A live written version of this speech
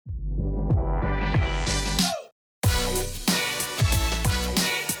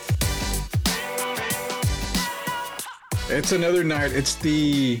It's another night. It's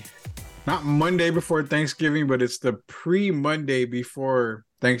the not Monday before Thanksgiving, but it's the pre-Monday before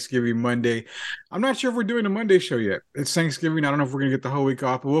Thanksgiving Monday. I'm not sure if we're doing a Monday show yet. It's Thanksgiving. I don't know if we're gonna get the whole week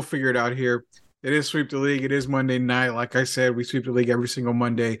off, but we'll figure it out here. It is Sweep the League. It is Monday night. Like I said, we sweep the league every single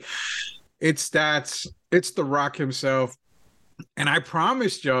Monday. It's stats. It's The Rock himself. And I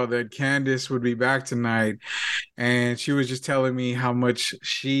promised y'all that Candace would be back tonight. And she was just telling me how much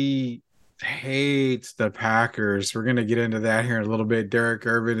she hates the Packers. We're going to get into that here in a little bit. Derek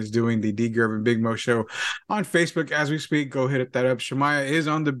Irvin is doing the D. Gervin Big Mo show on Facebook as we speak. Go hit that up. Shemaiah is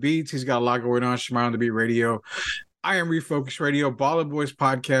on the beats. He's got a lot going on. Shemaiah on the Beat Radio. I am Refocus Radio. Baller Boys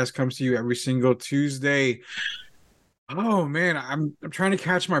podcast comes to you every single Tuesday. Oh man, I'm trying to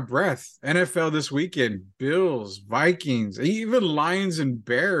catch my breath. NFL this weekend, Bills, Vikings, even Lions and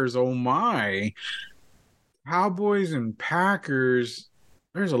Bears. Oh my. Cowboys and Packers.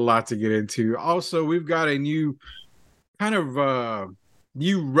 There's a lot to get into. Also, we've got a new kind of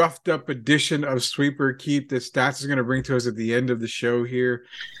new roughed up edition of Sweeper Keep that Stats is going to bring to us at the end of the show here.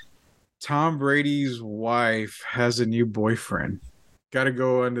 Tom Brady's wife has a new boyfriend. Got to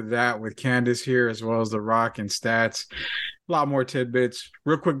go into that with Candace here, as well as The Rock and Stats. A lot more tidbits.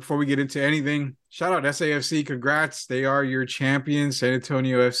 Real quick before we get into anything, shout out SAFC. Congrats. They are your champions. San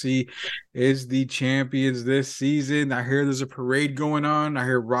Antonio FC is the champions this season. I hear there's a parade going on. I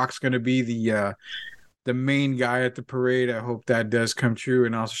hear Rock's going to be the main guy at the parade. I hope that does come true.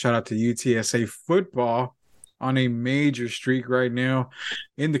 And also shout out to UTSA football on a major streak right now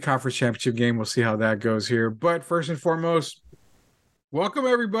in the conference championship game. We'll see how that goes here. But first and foremost, welcome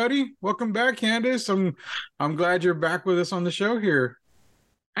everybody. Welcome back, Candace. I'm glad you're back with us on the show here.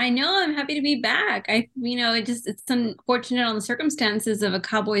 I know. I'm happy to be back. It's unfortunate on the circumstances of a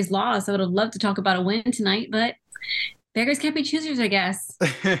Cowboys loss. I would have loved to talk about a win tonight, but beggars can't be choosers, I guess.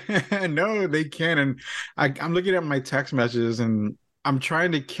 No, they can. And I'm looking at my text messages and I'm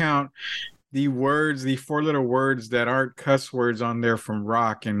trying to count the words, the 4-letter words that aren't cuss words on there from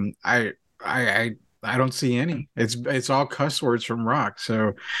Rock, and I don't see any. It's all cuss words from Rock.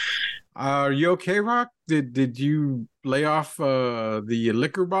 So, are you okay, Rock? Did you lay off the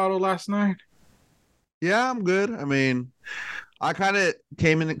liquor bottle last night? Yeah, I'm good. I mean, I kind of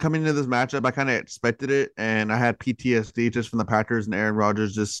coming into this matchup, I kind of expected it, and I had PTSD just from the Packers and Aaron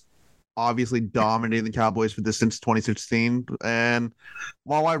Rodgers just obviously dominating the Cowboys for this since 2016. And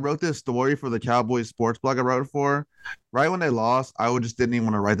while I wrote this story for the Cowboys sports blog I wrote it for, right when they lost, I just didn't even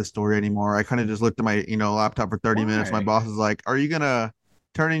want to write the story anymore. I kind of just looked at my laptop for 30 minutes. My boss is like, "Are you gonna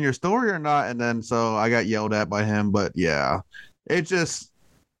turn in your story or not?" And then so I got yelled at by him. But yeah, it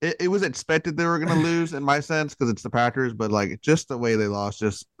was expected they were gonna lose in my sense because it's the Packers. But like just the way they lost,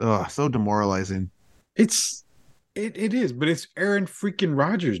 just so demoralizing. It is, but it's Aaron freaking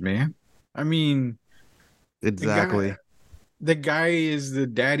Rodgers, man. I mean, exactly. The guy is the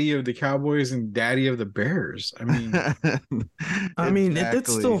daddy of the Cowboys and daddy of the Bears. I mean, exactly.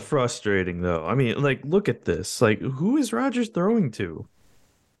 That's still frustrating, though. I mean, like, look at this. Like, who is Rodgers throwing to?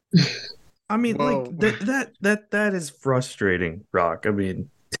 I mean, well, like that is frustrating, Rock. I mean,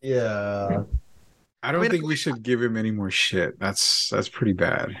 yeah. I don't think we should give him any more shit. That's pretty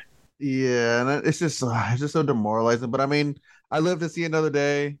bad. Yeah, and it's just so demoralizing. But I mean, I live to see another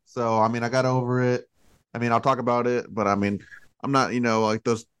day, so I mean, I got over it. I mean, I'll talk about it, but I mean, I'm not, like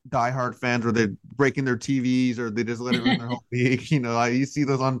those diehard fans where they're breaking their TVs or they just let it run their whole week. You see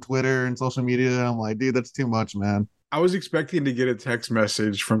those on Twitter and social media, and I'm like, dude, that's too much, man. I was expecting to get a text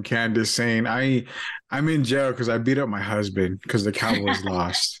message from Candace saying, I'm in jail because I beat up my husband because the Cowboys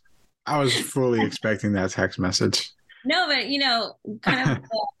lost. I was fully expecting that text message. No, but kind of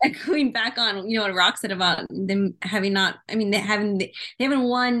echoing back on what Rock said about them having not. I mean, they haven't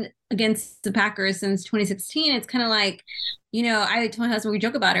won against the Packers since 2016. It's kind of like, I told my husband, we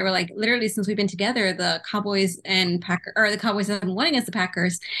joke about it. We're like, literally since we've been together, the Cowboys haven't won against the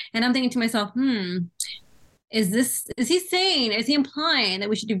Packers. And I'm thinking to myself, is he implying that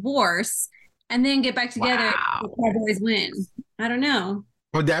we should divorce and then get back together if the Cowboys win? I don't know.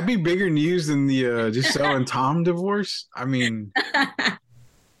 Would that be bigger news than the Giselle and Tom divorce? I mean,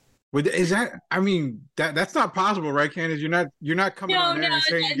 that's not possible, right, Candace? You're not coming on there and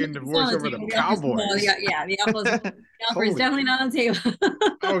saying you're getting divorced over the Cowboys. The offer is definitely not on the table.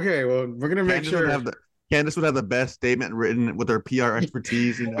 Okay, well, we're gonna make sure. Candace would have the best statement written with her PR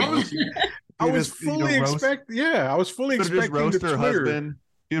expertise. I was fully expecting roast her husband.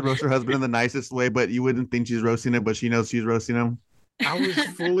 She would roast her husband in the nicest way, but you wouldn't think she's roasting it, but she knows she's roasting him. I was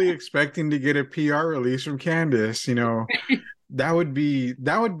fully expecting to get a PR release from Candace. That would be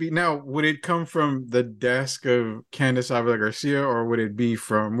now. Would it come from the desk of Candace Avila Garcia, or would it be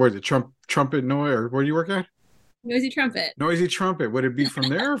from where's it Trumpet Noy, or where do you work at? Noisy trumpet. Noisy trumpet. Would it be from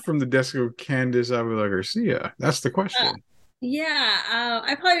there or from the desk of Candice Avila Garcia? That's the question. Yeah,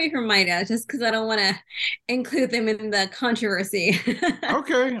 I'd probably be from Maida just because I don't want to include them in the controversy.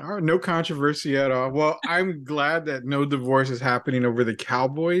 Okay, all right, no controversy at all. Well, I'm glad that no divorce is happening over the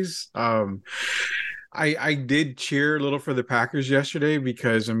Cowboys. I did cheer a little for the Packers yesterday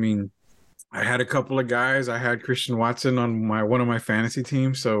because I mean I had a couple of guys. I had Christian Watson on one of my fantasy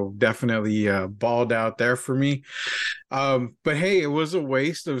teams, so definitely balled out there for me. But hey, it was a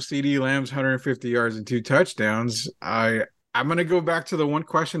waste of CD Lamb's 150 yards and 2 touchdowns. I'm gonna go back to the one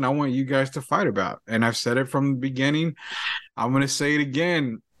question I want you guys to fight about, and I've said it from the beginning. I'm gonna say it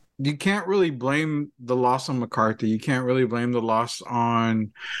again. You can't really blame the loss on McCarthy. You can't really blame the loss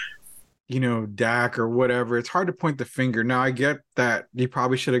on Dak or whatever. It's hard to point the finger. Now, I get that you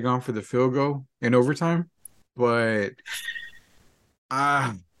probably should have gone for the field goal in overtime, but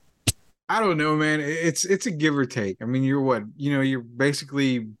I don't know, man. It's a give or take. I mean, you're what? You're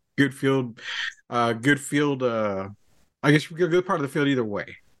basically good field. I guess you're a good part of the field either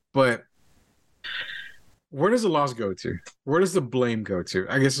way. But where does the loss go to? Where does the blame go to?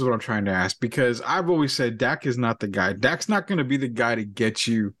 I guess is what I'm trying to ask, because I've always said Dak is not the guy. Dak's not going to be the guy to get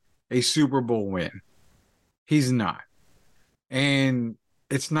you a Super Bowl win. He's not. And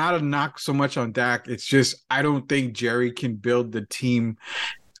it's not a knock so much on Dak. It's just I don't think Jerry can build the team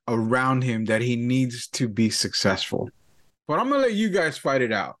around him that he needs to be successful. But I'm going to let you guys fight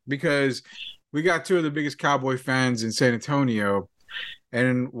it out, because we got two of the biggest Cowboy fans in San Antonio.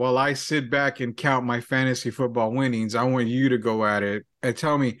 And while I sit back and count my fantasy football winnings, I want you to go at it and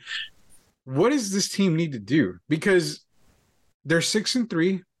tell me, what does this team need to do? Because they're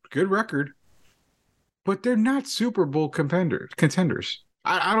 6-3, good record, but they're not Super Bowl contenders.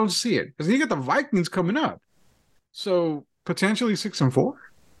 I don't see it, because you got the Vikings coming up, so potentially 6-4. What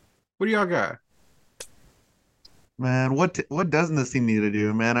do y'all got? Man, what doesn't this team need to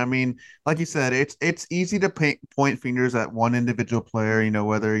do, man? I mean, like you said, it's easy to point fingers at one individual player,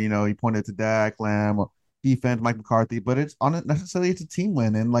 whether you point it to Dak, Lamb, or defense, Mike McCarthy, but it's unnecessarily it's a team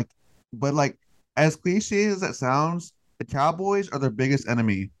win. And but as cliche as that sounds, the Cowboys are their biggest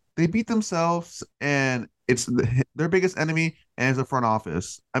enemy. They beat themselves, and it's their biggest enemy, and it's the front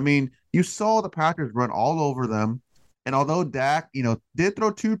office. I mean, you saw the Packers run all over them. And although Dak, did throw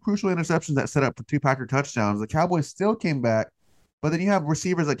 2 crucial interceptions that set up for 2 Packer touchdowns, the Cowboys still came back. But then you have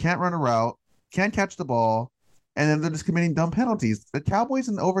receivers that can't run a route, can't catch the ball, and then they're just committing dumb penalties. The Cowboys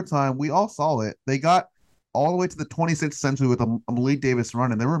in overtime, we all saw it. They got all the way to the 26th century with a Malik Davis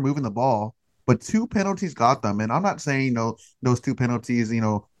run, and they were moving the ball. But 2 penalties got them. And I'm not saying, those 2 penalties,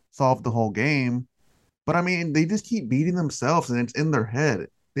 solved the whole game. But, I mean, they just keep beating themselves, and it's in their head.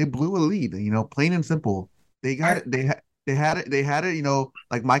 They blew a lead, plain and simple. They got it. They had it.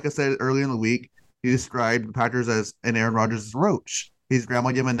 Like Micah said earlier in the week, he described the Packers and Aaron Rodgers as roach. His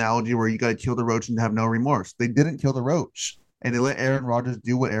grandma gave him an analogy where you got to kill the roach and have no remorse. They didn't kill the roach, and they let Aaron Rodgers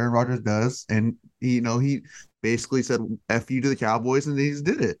do what Aaron Rodgers does. And he basically said "F you" to the Cowboys, and they just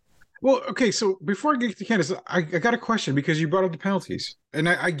did it. Well, okay. So before I get to Candace, I got a question, because you brought up the penalties, and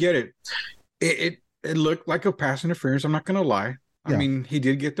I get it. It looked like a pass interference. I'm not going to lie. Yeah. I mean, he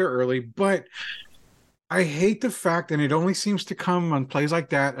did get there early, but I hate the fact, and it only seems to come on plays like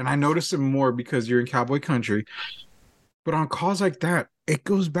that, and I notice it more because you're in Cowboy country, but on calls like that, it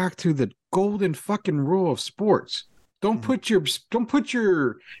goes back to the golden fucking rule of sports. Don't put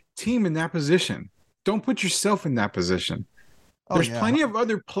your team in that position. Don't put yourself in that position. There's plenty of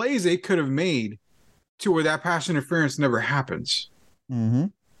other plays they could have made to where that pass interference never happens. Mm-hmm.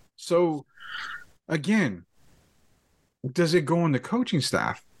 So, again, does it go on the coaching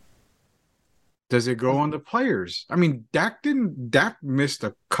staff? Does it go on the players? I mean, Dak missed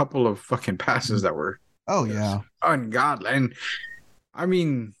a couple of fucking passes that were ungodly. And I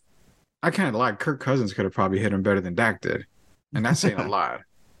mean, I can't lie. Kirk Cousins could have probably hit him better than Dak did. And that's saying a lot.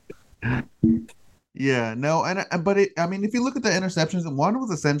 Yeah, no, but I mean, if you look at the interceptions, one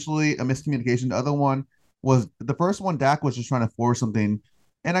was essentially a miscommunication. The other one was the first one. Dak was just trying to force something,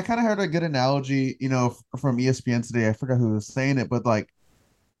 and I kind of heard a good analogy, from ESPN today. I forgot who was saying it, but like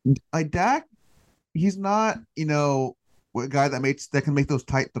Dak, he's not, a guy that can make those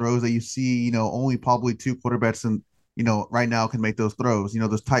tight throws that you see, only probably 2 quarterbacks and right now can make those throws,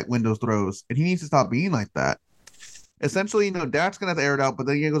 those tight windows throws, and he needs to stop being like that. Essentially, Dak's gonna have to air it out, but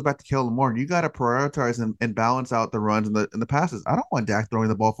then he goes back to Kellen Moore. You got to prioritize and balance out the runs and the passes. I don't want Dak throwing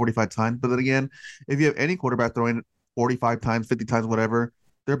the ball 45 times, but then again, if you have any quarterback throwing 45 times, 50 times, whatever,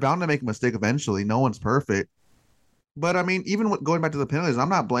 they're bound to make a mistake eventually. No one's perfect. But I mean, even going back to the penalties, I'm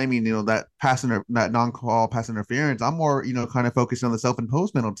not blaming that that non-call pass interference. I'm more kind of focusing on the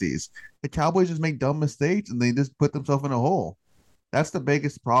self-imposed penalties. The Cowboys just make dumb mistakes and they just put themselves in a hole. That's the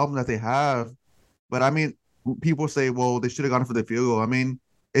biggest problem that they have. But I mean, people say, well, they should have gone for the field goal. I mean,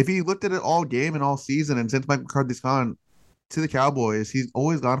 if you looked at it all game and all season, and since Mike McCarthy's gone to the Cowboys, he's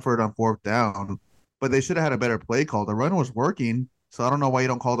always gone for it on fourth down. But they should have had a better play call. The run was working. So I don't know why you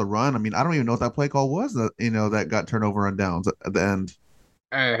don't call the run. I mean, I don't even know what that play call was that got turnover on downs at the end.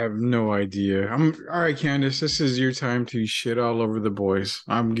 I have no idea. All right, Candace, this is your time to shit all over the boys.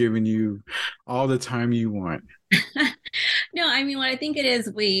 I'm giving you all the time you want. No, I mean, what I think it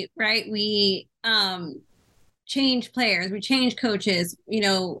is, we change players, we change coaches,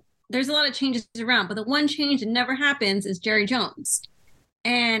 there's a lot of changes around, but the one change that never happens is Jerry Jones.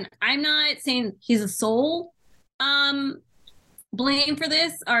 And I'm not saying he's a sole blame for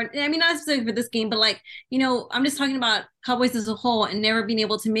this, or I mean, not specifically for this game, but I'm just talking about Cowboys as a whole and never being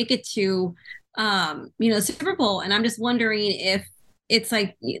able to make it to Super Bowl. And I'm just wondering if it's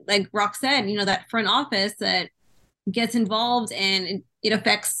like Rock said, that front office that gets involved and it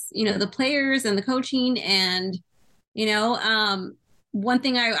affects the players and the coaching. And one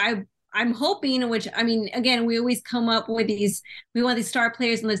thing I'm hoping, which I mean, again, we always come up with we want these star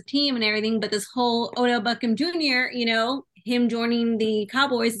players on this team and everything, but this whole Odell Beckham Jr., him joining the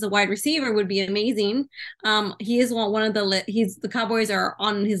Cowboys as a wide receiver would be amazing. He is one of the Cowboys are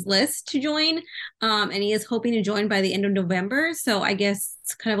on his list to join, and he is hoping to join by the end of November. So I guess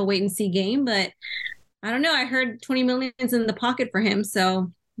it's kind of a wait and see game, but I don't know. I heard 20 million is in the pocket for him,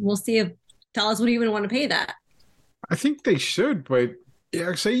 so we'll see if Dallas would even want to pay that. I think they should, but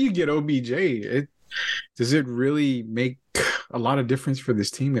yeah, say you get OBJ, does it really make a lot of difference for this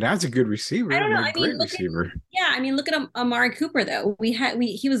team? It has a good receiver. I don't know. Great receiver. Look at Amari Cooper though.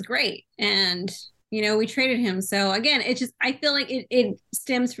 He was great, and we traded him. So again, I feel like it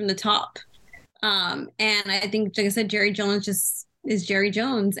stems from the top, and I think, like I said, Jerry Jones just is Jerry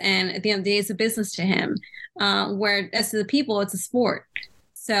Jones, and at the end of the day, it's a business to him. Where as to the people, it's a sport.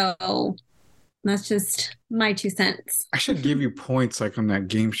 So that's just my 2 cents. I should give you points like on that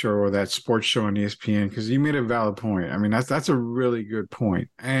game show or that sports show on ESPN, because you made a valid point. I mean, that's a really good point.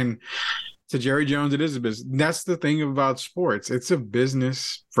 And to Jerry Jones, it is a business. That's the thing about sports. It's a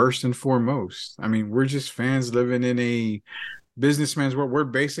business first and foremost. I mean, we're just fans living in a businessman's world. We're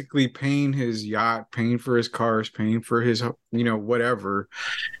basically paying his yacht, paying for his cars, paying for his, whatever.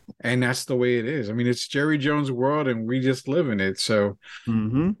 And that's the way it is. I mean, it's Jerry Jones' world and we just live in it. So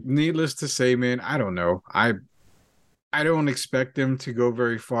needless to say, man, I don't know. I don't expect them to go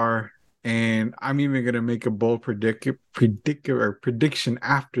very far. And I'm even going to make a bold prediction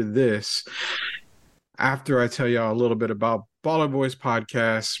after this, after I tell y'all a little bit about Baller Boys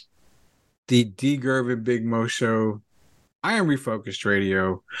Podcast, the D Gervin Big Mo Show, I Am Refocused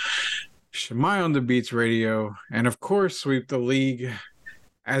Radio, Shemai on the Beats Radio, and of course, Sweep the League.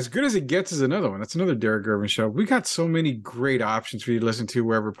 As Good as It Gets is another one. That's another Derek Gervin show. We got so many great options for you to listen to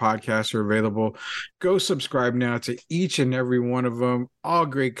wherever podcasts are available. Go subscribe now to each and every one of them. All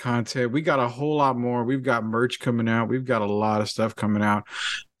great content. We got a whole lot more. We've got merch coming out. We've got a lot of stuff coming out.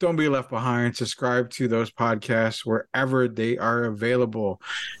 Don't be left behind. Subscribe to those podcasts wherever they are available.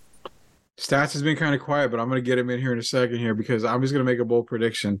 Stats has been kind of quiet, but I'm going to get him in here in a second here because I'm just going to make a bold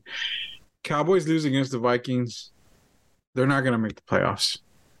prediction. Cowboys lose against the Vikings. They're not going to make the playoffs.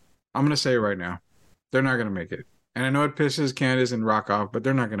 I'm going to say it right now. They're not going to make it. And I know it pisses Candace and Rock off, but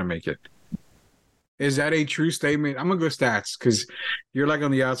they're not going to make it. Is that a true statement? I'm going to go stats because you're like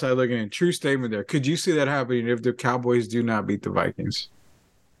on the outside looking in. True statement there. Could you see that happening if the Cowboys do not beat the Vikings?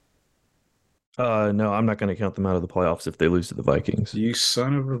 No, I'm not going to count them out of the playoffs if they lose to the Vikings. You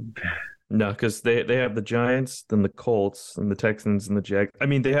son of a... No, because they have the Giants, then the Colts, and the Texans, and the Jags. I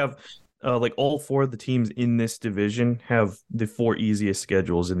mean, they have like all four of the teams in this division have the 4 easiest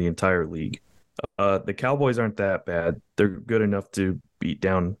schedules in the entire league. The Cowboys aren't that bad. They're good enough to beat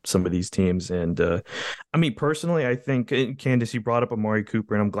down some of these teams. And I mean, personally, I think, Candace, you brought up Amari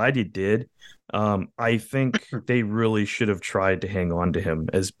Cooper, and I'm glad you did. I think they really should have tried to hang on to him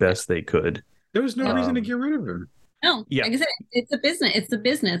as best they could. There was no reason to get rid of him. No, yeah. Like I said, it's a business. It's a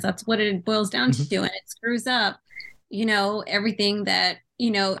business. That's what it boils down to. And it screws up, everything that,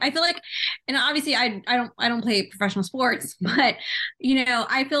 I feel like, and obviously I don't play professional sports, but,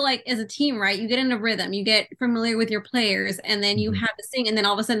 I feel like as a team, right, you get in a rhythm, you get familiar with your players, and then you have this thing, and then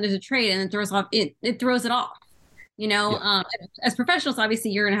all of a sudden there's a trade and it throws it off. You know, as professionals,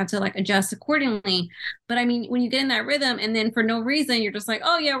 obviously you're gonna have to like adjust accordingly. But I mean, when you get in that rhythm, and then for no reason you're just like,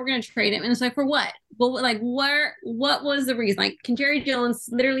 oh yeah, we're gonna trade him, and it's like, for what? Well, like what was the reason? Like, can Jerry Jones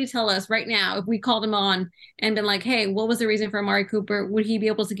literally tell us right now if we called him on and been like, hey, what was the reason for Amari Cooper? Would he be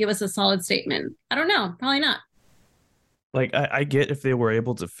able to give us a solid statement? I don't know, probably not. Like I get if they were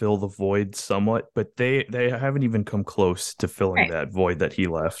able to fill the void somewhat, but they haven't even come close to filling that void that he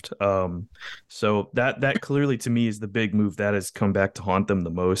left. So that clearly to me is the big move that has come back to haunt them the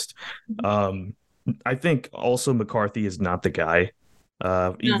most. I think also McCarthy is not the guy.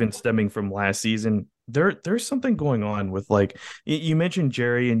 Even stemming from last season, there's something going on with, like, you mentioned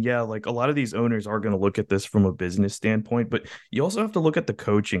Jerry, and yeah, like a lot of these owners are going to look at this from a business standpoint, but you also have to look at the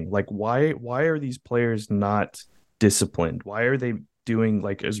coaching. Like, why are these players not disciplined? Why are they doing,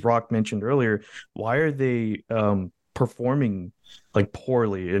 like, as Rock mentioned earlier, why are they performing like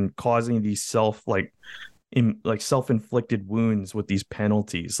poorly and causing these self-inflicted wounds with these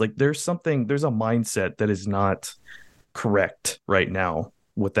penalties? Like, there's a mindset that is not correct right now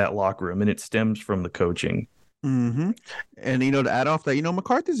with that locker room, and it stems from the coaching. And to add off that,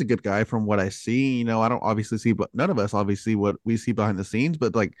 McCarthy's a good guy from what I see. I don't obviously see, but none of us obviously what we see behind the scenes,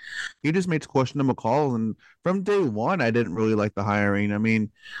 but like, he just makes questionable calls, and from day one I didn't really like the hiring. I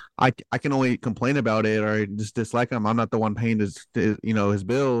mean, I can only complain about it or just dislike him. I'm not the one paying his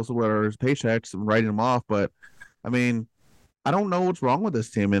bills or his paychecks and writing him off, but I mean, I don't know what's wrong with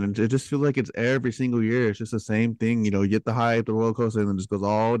this team, and it just feels like it's every single year. It's just the same thing. You get the hype, the roller coaster, and then it just goes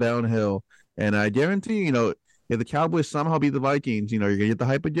all downhill. And I guarantee, if the Cowboys somehow beat the Vikings, you're gonna get the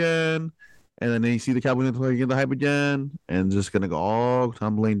hype again, and then you see the Cowboys get the hype again, and it's just gonna go all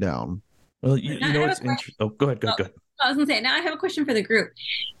tumbling down. Well, you know what's interesting. Oh, go ahead. I was gonna say, now I have a question for the group.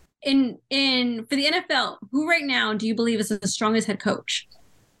 For the NFL, who right now do you believe is the strongest head coach?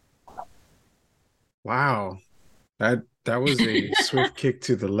 Wow, that was a swift kick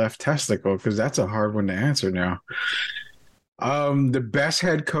to the left testicle, because that's a hard one to answer now. The best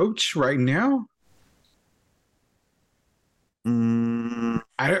head coach right now? That's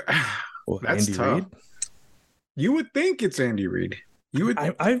Andy tough. Reid? You would think it's Andy Reid.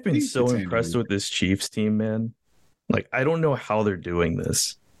 I've been so impressed with this Chiefs team, man. Like, I don't know how they're doing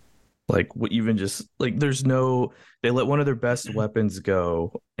this. Like, even just like, they let one of their best weapons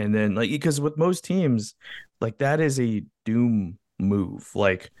go, and then, like, because with most teams, like, that is a doom move.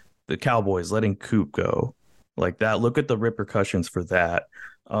 Like the Cowboys letting Coop go, like that. Look at the repercussions for that.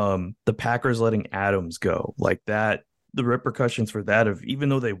 The Packers letting Adams go, like that. The repercussions for that, of even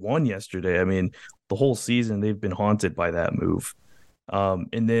though they won yesterday, I mean, the whole season they've been haunted by that move.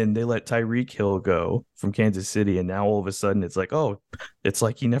 And then they let Tyreek Hill go from Kansas City, and now all of a sudden it's like, oh, it's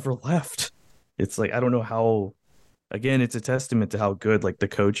like he never left. It's like, I don't know how. Again, it's a testament to how good, like, the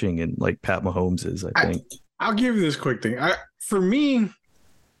coaching and, like, Pat Mahomes is, I think. I'll give you this quick thing. For me,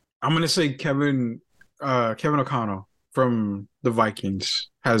 I'm gonna say Kevin O'Connell from the Vikings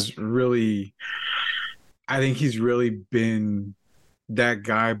has really. I think he's really been that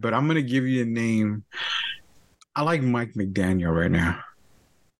guy, but I'm gonna give you a name. I like Mike McDaniel right now.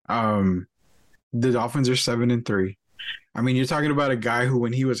 The Dolphins are 7-3. I mean, you're talking about a guy who,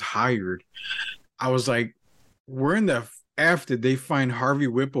 when he was hired, I was like, where in the F did they find Harvey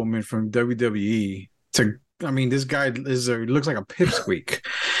Whippleman from WWE this guy looks like a pipsqueak.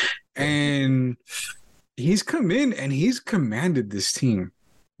 And he's come in and he's commanded this team.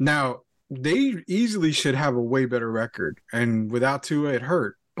 Now, they easily should have a way better record, and without Tua, it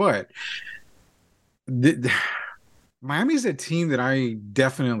hurt. But Miami's a team that I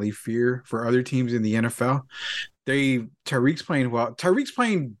definitely fear for other teams in the NFL. Tyreek's playing well. Tyreek's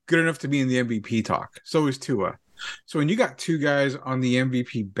playing good enough to be in the MVP talk. So is Tua. So when you got two guys on the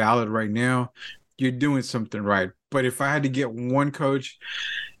MVP ballot right now, you're doing something right. But if I had to get one coach,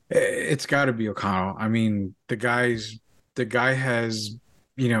 it's got to be O'Connell. I mean, the guy has.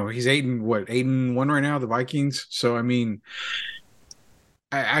 He's 8-1 right now, the Vikings. So, I mean,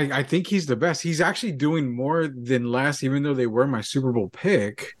 I think he's the best. He's actually doing more than less, even though they were my Super Bowl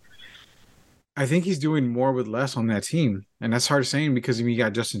pick. I think he's doing more with less on that team. And that's hard saying because you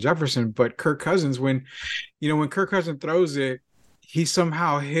got Justin Jefferson, but Kirk Cousins, when Kirk Cousins throws it, he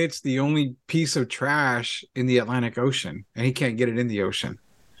somehow hits the only piece of trash in the Atlantic Ocean, and he can't get it in the ocean.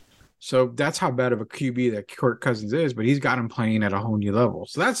 So that's how bad of a QB that Kirk Cousins is, but he's got him playing at a whole new level.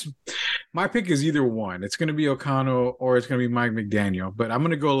 So that's my pick is either one. It's going to be O'Connell or it's going to be Mike McDaniel. But I'm going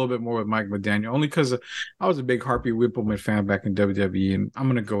to go a little bit more with Mike McDaniel, only because I was a big Harvey Whippleman fan back in WWE, and I'm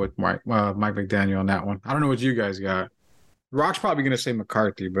going to go with Mike McDaniel on that one. I don't know what you guys got. Rock's probably going to say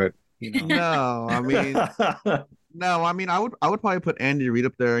McCarthy, but No, I mean, I would probably put Andy Reid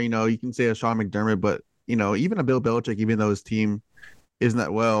up there. You can say a Sean McDermott, but even a Bill Belichick, even though his team isn't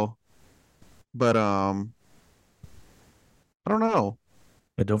that well. But I don't know.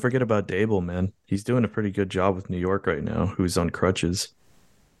 And don't forget about Dable, man. He's doing a pretty good job with New York right now, who's on crutches.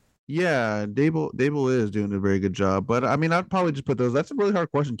 Yeah, Dable is doing a very good job. But I mean, I'd probably just put those. That's a really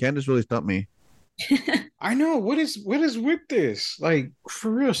hard question. Candace really stumped me. I know what is with this, like, for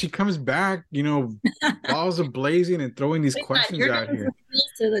real. She comes back, balls are blazing and throwing these questions out here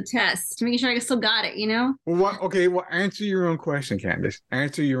to the test, making sure I still got it. Well, okay, well, answer your own question, Candace.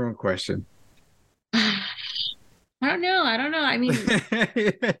 Answer your own question. I don't know. I mean, I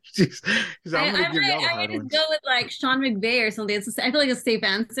might just go with like Sean McVay or something. I feel like a safe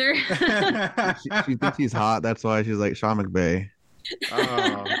answer. She thinks he's hot. That's why she's like Sean McVay.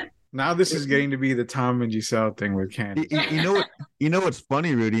 Now this is getting to be the Tom and Giselle thing with Candace. You know what's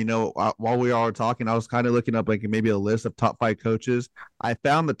funny, Rudy? While we all were talking, I was kind of looking up like maybe a list of top 5 coaches. I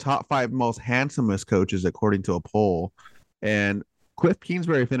found the top 5 most handsomest coaches according to a poll, and Cliff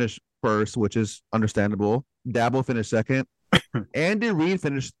Kingsbury finished first, which is understandable. Dabo finished second. Andy Reid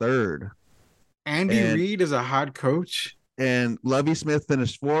finished third. Andy Reid is a hot coach. And Lovie Smith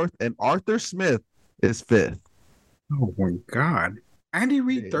finished fourth, and Arthur Smith is fifth. Oh my God. Andy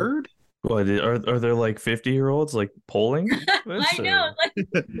Reid third? What are there like 50-year-olds like polling? I know.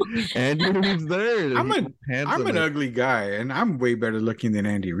 Andy Reid's third. I'm an ugly guy, and I'm way better looking than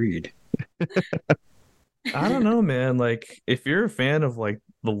Andy Reid. I don't know, man. Like, if you're a fan of like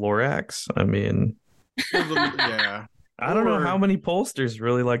the Lorax, I mean, yeah. I don't know how many pollsters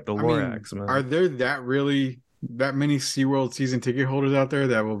really like the Lorax, man. Are there that many SeaWorld season ticket holders out there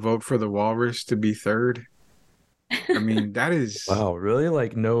that will vote for the Walrus to be third? I mean, that is wow, really?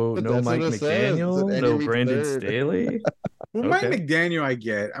 Like no Mike McDaniel, no Brandon Staley. Well, Mike McDaniel, I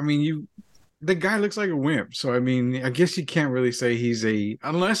get. I mean, the guy looks like a wimp, so I mean, I guess you can't really say he's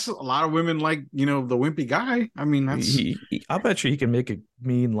unless a lot of women like the wimpy guy. I mean, that's. I bet you he can make a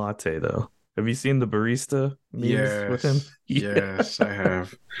mean latte though. Have you seen the barista memes with him? Yes, I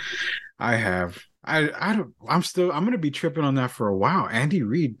have. I'm gonna be tripping on that for a while. Andy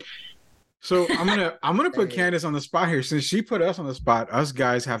Reid. So I'm gonna put Candace on the spot here. Since she put us on the spot, us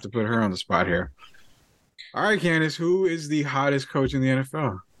guys have to put her on the spot here. All right, Candace, who is the hottest coach in the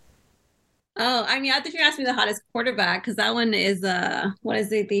NFL? Oh, I mean, I thought you asked me the hottest quarterback, because that one is what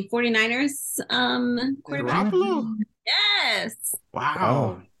is it, the 49ers quarterback? Garoppolo? Yes.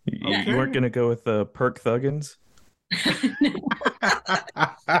 Wow. You weren't gonna go with Perk Thuggins?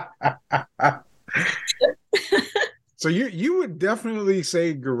 So you would definitely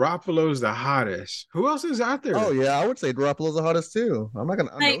say Garoppolo's the hottest. Who else is out there? Oh yeah, I would say Garoppolo's the hottest too. I'm not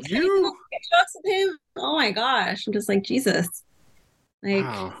gonna like you talks with him. Oh my gosh, I'm just like Jesus. Like,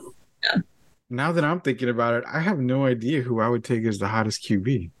 wow. Yeah. Now that I'm thinking about it, I have no idea who I would take as the hottest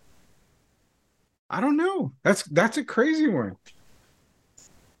QB. I don't know. That's a crazy one.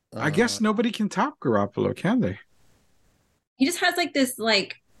 I guess nobody can top Garoppolo, can they? He just has like this,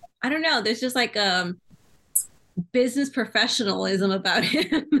 like, I don't know. There's just like business professional-ism about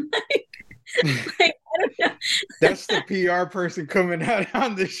him. like, I don't know. That's the PR person coming out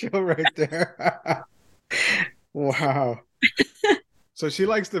on the show right there. Wow. So she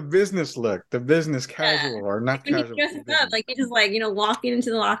likes the business look, the business casual, or not when casual. He dresses up, like he just like, walking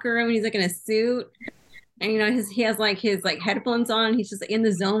into the locker room and he's like in a suit. And he has like his like headphones on. He's just like, in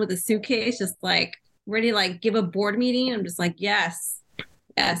the zone with a suitcase, just like ready to like give a board meeting. I'm just like, yes,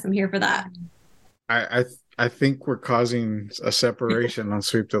 I'm here for that. I think we're causing a separation on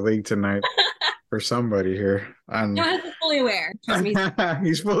Sweep the League tonight for somebody here. No, he's fully aware. Trust me.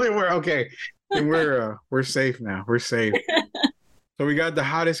 He's fully aware. Okay, and we're safe now. We're safe. So we got the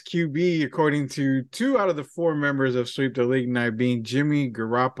hottest QB according to 2 out of the 4 members of Sweep the League night being Jimmy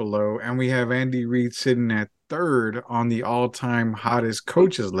Garoppolo, and we have Andy Reid sitting at 3rd on the all-time hottest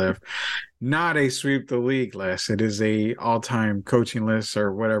coaches list. Not a Sweep the League list. It is a all-time coaching list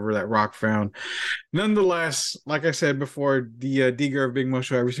or whatever that Rock found. Nonetheless, like I said before, the D-Girl Big Mo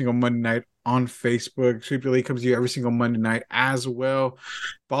show every single Monday night on Facebook. Sweep the League comes to you every single Monday night as well.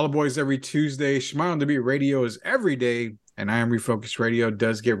 Ball Boys every Tuesday. Shemaya on the Beat Radio is every day. And I Am Refocused Radio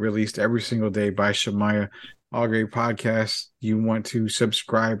does get released every single day by Shemaya. All great podcasts. You want to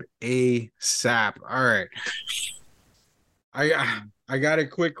subscribe ASAP. All right. I got a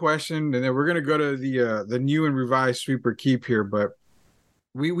quick question, and then we're gonna go to the new and revised sweeper keep here. But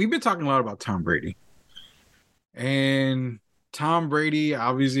we've been talking a lot about Tom Brady, and Tom Brady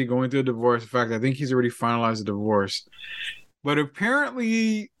obviously going through a divorce. In fact, I think he's already finalized a divorce. But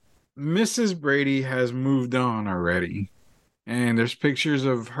apparently, Mrs. Brady has moved on already. And there's pictures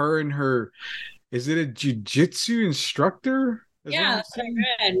of her and her, is it a jiu-jitsu instructor? Yeah, that's what I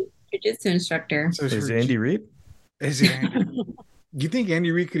read. jiu-jitsu instructor. So Is Andy Reid? Is it Andy? You think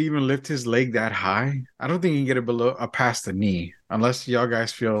Andy Reid could even lift his leg that high? I don't think he can get it below past the knee, unless y'all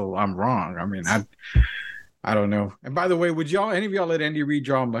guys feel I'm wrong. I mean, I don't know. And by the way, would any of y'all let Andy Reid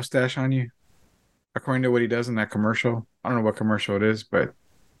draw a mustache on you? According to what he does in that commercial. I don't know what commercial it is, but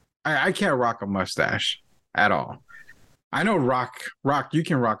I can't rock a mustache at all. I know Rock, you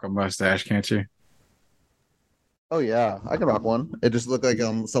can rock a mustache, can't you? Oh yeah, I can rock one. It just looked like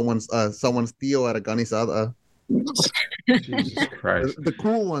someone's Theo at a Ganisada. Jesus Christ. The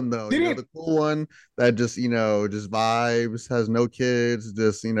cool one though, the cool one that just just vibes, has no kids,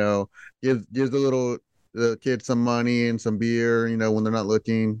 just gives the kids some money and some beer, when they're not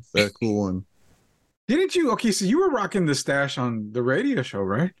looking. It's that cool one. Didn't you? Okay, so you were rocking the stash on the radio show,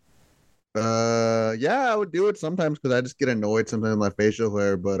 right? Yeah, I would do it sometimes because I just get annoyed sometimes with my facial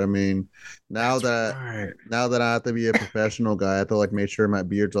hair. But I mean, now that I have to be a professional guy, I have to like make sure my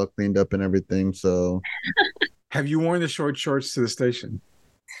beard's all cleaned up and everything. So, have you worn the short shorts to the station?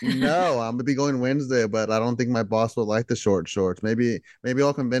 No, I'm gonna be going Wednesday, but I don't think my boss will like the short shorts. Maybe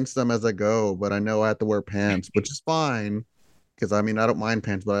I'll convince them as I go. But I know I have to wear pants, which is fine because I mean I don't mind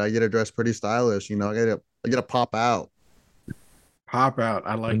pants, but I get to dress pretty stylish. I gotta pop out. Pop out.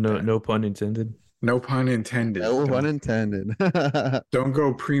 I like that. No pun intended. No pun intended. No pun intended. Don't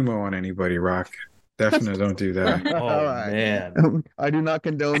go primo on anybody, Rock. Definitely don't do that. Oh, right. Man. I do not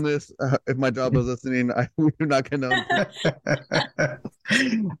condone this. If my job is listening, I do not condone this.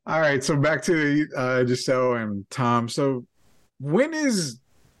 All right. So back to Giselle and Tom. So when is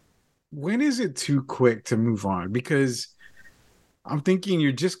it too quick to move on? Because I'm thinking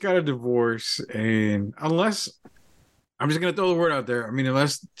you just got a divorce, and unless I'm just going to throw the word out there. I mean,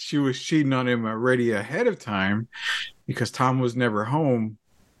 unless she was cheating on him already ahead of time because Tom was never home,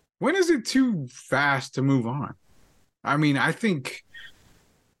 when is it too fast to move on? I mean, I think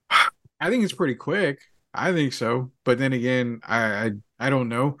it's pretty quick. I think so. But then again, I don't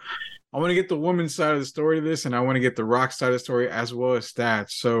know. I want to get the woman's side of the story of this, and I want to get the Rock side of the story as well as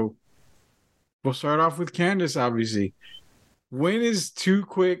stats. So we'll start off with Candace, obviously. When is too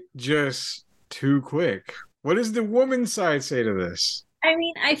quick just too quick? What does the woman's side say to this? I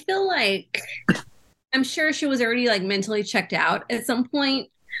mean, I feel like I'm sure she was already like mentally checked out at some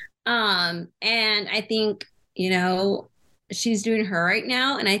point. And I think, she's doing her right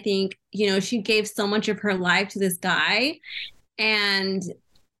now. And I think, she gave so much of her life to this guy. And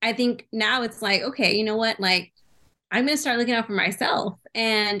I think now it's like, okay, you know what? Like, I'm going to start looking out for myself.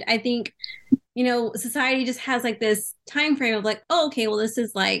 And I think, society just has like this time frame of like, oh, okay, well, this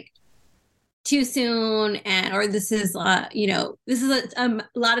is like too soon, or this is this is a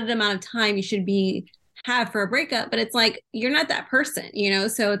allotted amount of time you should have for a breakup. But it's like you're not that person,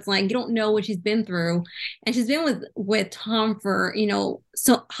 so it's like you don't know what she's been through, and she's been with Tom for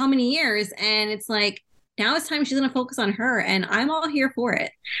so how many years, and it's like now it's time she's going to focus on her, and I'm all here for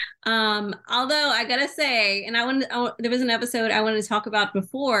it. Although I gotta say, and there was an episode I wanted to talk about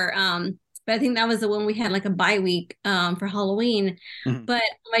before, but I think that was the one we had like a bye week for Halloween. Mm-hmm. But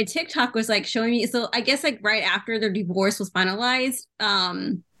my TikTok was like showing me. So I guess like right after their divorce was finalized,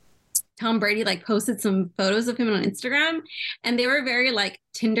 Tom Brady like posted some photos of him on Instagram, and they were very like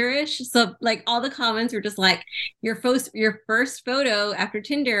Tinder-ish. So like all the comments were just like your first photo after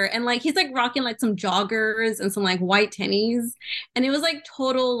Tinder, and like he's like rocking like some joggers and some like white tennies, and it was like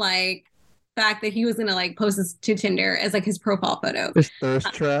total like fact that he was gonna like post this to Tinder as like his profile photo. His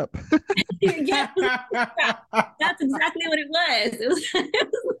thirst trap. Yeah, that's exactly what it was. It was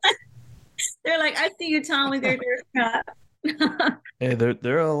like, they're like, I see you, Tom, with your thirst trap. Hey,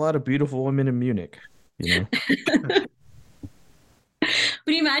 there are a lot of beautiful women in Munich, But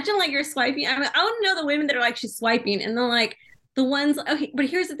imagine like you're swiping. I want to know the women that are like she's swiping, and then like the ones. Okay, but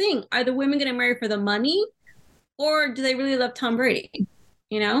here's the thing: are the women gonna marry for the money, or do they really love Tom Brady?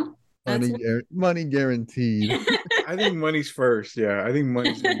 Money guaranteed. I think money's first. Yeah, I think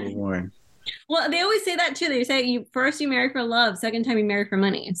money's number one. Well, they always say that too. They say you marry for love, second time you marry for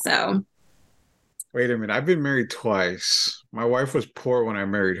money. So wait a minute. I've been married twice. My wife was poor when I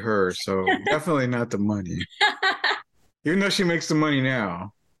married her, so definitely not the money. Even though she makes the money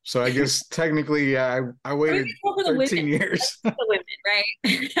now. So I guess technically, I waited 13 years. The women,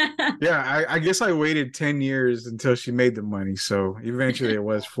 right? Yeah, I guess I waited 10 years until she made the money. So eventually it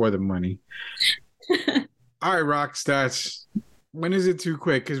was for the money. All right, Rock stats. When is it too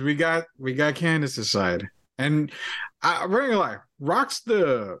quick? Because we got Candace's side. And I'm not gonna lie, Rock's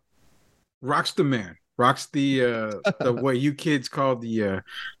the man. Rock's the what you kids call the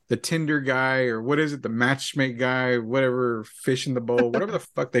Tinder guy, or what is it? The matchmake guy, whatever, fish in the bowl, whatever the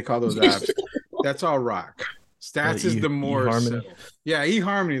fuck they call those apps. That's all Rock. Stats is the more eHarmony. Yeah,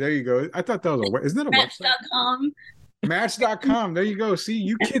 eHarmony. There you go. I thought that was isn't that a website? Match.com. Match.com. There you go. See,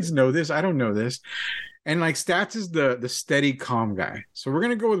 you kids know this. I don't know this. And like Stats is the steady, calm guy. So we're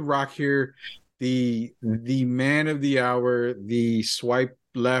gonna go with Rock here, the man of the hour, the swipe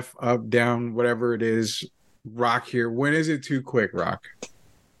left, up, down, whatever it is. Rock here. When is it too quick, Rock?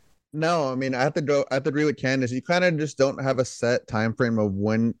 No, I mean I have to agree with Candace. You kind of just don't have a set time frame of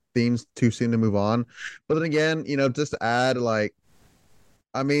when things too soon to move on. But then again, just to add, like,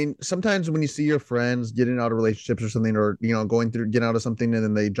 I mean, sometimes when you see your friends getting out of relationships or something, or getting out of something, and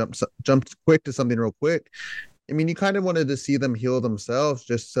then they jump quick to something real quick. I mean, you kind of wanted to see them heal themselves,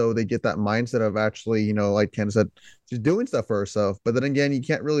 just so they get that mindset of actually, like Ken said, she's doing stuff for herself. But then again, you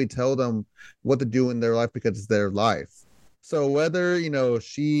can't really tell them what to do in their life because it's their life. So whether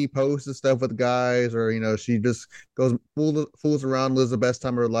she posts stuff with guys, or she just goes fools around, lives the best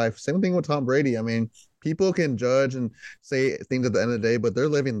time of her life. Same thing with Tom Brady. I mean, people can judge and say things at the end of the day, but they're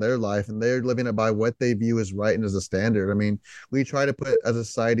living their life and they're living it by what they view as right and as a standard. I mean, we try to put as a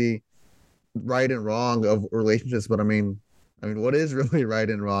society right and wrong of relationships, but I mean, what is really right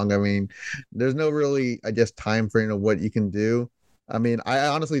and wrong? I mean, there's no really, I guess, time frame of what you can do. I mean, I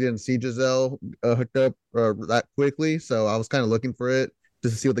honestly didn't see Gisele hooked up that quickly, so I was kind of looking for it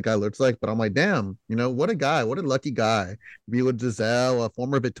just to see what the guy looks like. But I'm like, damn, what a guy, what a lucky guy. Be with Gisele, a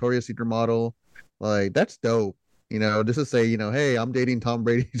former Victoria's Secret model. Like, that's dope. Just to say, hey, I'm dating Tom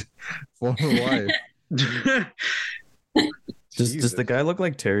Brady's former wife. Does the guy look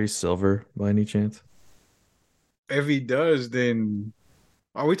like Terry Silver by any chance? If he does, then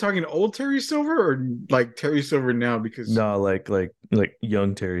are we talking old Terry Silver or like Terry Silver now? Because no, like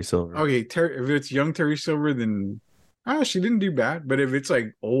young Terry Silver. Okay, if it's young Terry Silver, then she didn't do bad. But if it's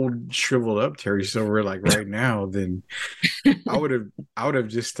like old shriveled up Terry Silver, like right now, then I would have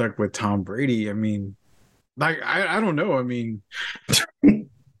just stuck with Tom Brady. I mean, like I don't know. I mean,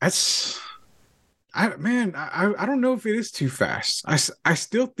 I don't know if it is too fast. I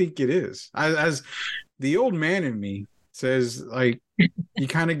still think it is. As the old man in me says, like, you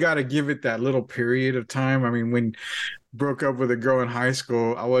kind of got to give it that little period of time. I mean, when broke up with a girl in high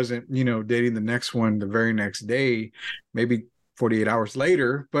school, I wasn't, dating the next one the very next day, maybe 48 hours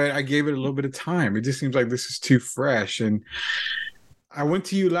later, but I gave it a little bit of time. It just seems like this is too fresh. And I went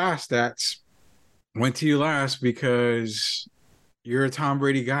to you last, because you're a Tom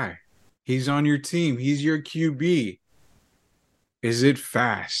Brady guy. He's on your team. He's your QB. Is it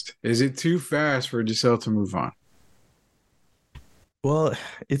fast? Is it too fast for Gisele to move on? Well,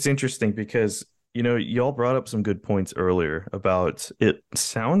 it's interesting because, y'all brought up some good points earlier about it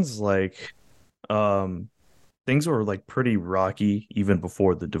sounds like things were like pretty rocky even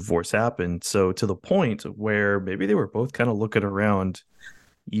before the divorce happened. So to the point where maybe they were both kind of looking around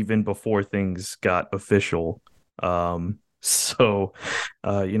even before things got official. So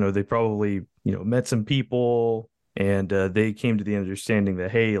they probably, met some people and they came to the understanding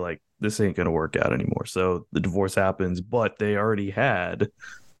that, hey, like, this ain't going to work out anymore. So the divorce happens, but they already had,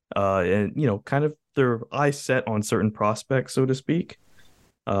 and, kind of their eyes set on certain prospects, so to speak.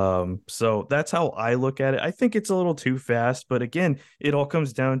 So that's how I look at it. I think it's a little too fast, but again, it all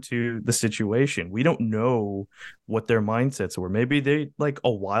comes down to the situation. We don't know what their mindsets were. Maybe they, like,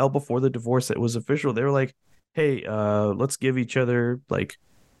 a while before the divorce that was official, they were like, hey, let's give each other, like,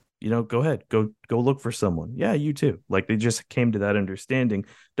 go ahead, go look for someone. Yeah, you too. Like, they just came to that understanding.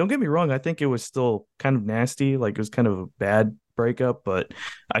 Don't get me wrong. I think it was still kind of nasty. Like, it was kind of a bad breakup, but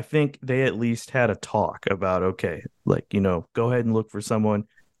I think they at least had a talk about, okay, like, go ahead and look for someone.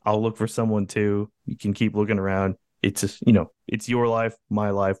 I'll look for someone too. You can keep looking around. It's just, it's your life,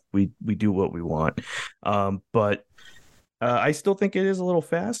 my life. We do what we want. But I still think it is a little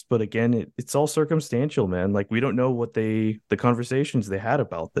fast, but again, it's all circumstantial, man. Like, we don't know what the conversations they had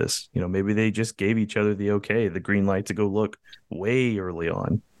about this. Maybe they just gave each other the okay, the green light to go look way early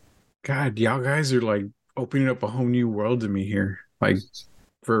on. God, y'all guys are like opening up a whole new world to me here. Like,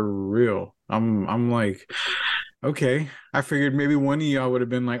 for real. I'm like, okay. I figured maybe one of y'all would have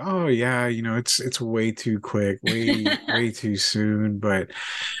been like, oh yeah, it's way too quick, way too soon. But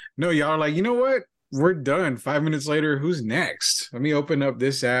no, y'all are like, you know what? We're done. 5 minutes later, who's next? Let me open up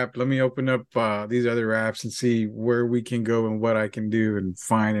this app. Let me open up these other apps and see where we can go and what I can do and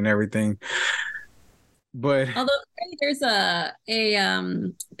find and everything. But although there's a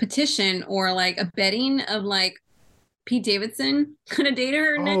petition or like a betting of like Pete Davidson gonna date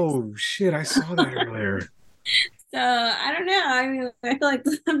her next. Oh shit, I saw that earlier. So I don't know. I mean, I feel like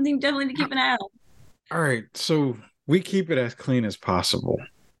something definitely to keep an eye on. All right, so we keep it as clean as possible.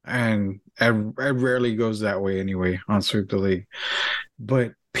 And it rarely goes that way anyway on Sweep the League.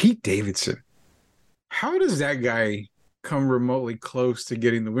 But Pete Davidson, how does that guy come remotely close to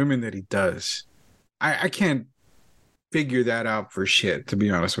getting the women that he does? I can't figure that out for shit, to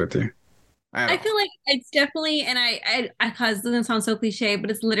be honest with you. I feel like it's definitely, and I cause it doesn't sound so cliche, but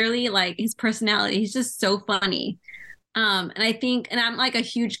it's literally like his personality. He's just so funny. And I think, and I'm like a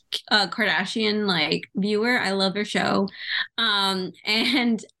huge Kardashian like viewer. I love their show.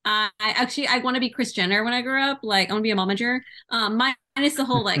 And I want to be Kris Jenner when I grow up. Like I want to be a momager. Minus the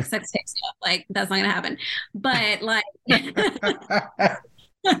whole like sex tape stuff. Like that's not gonna happen. But like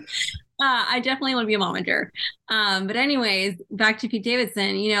I definitely want to be a momager. But anyways, back to Pete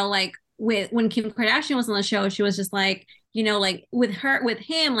Davidson, you know, like when Kim Kardashian was on the show, she was just like, you know, like with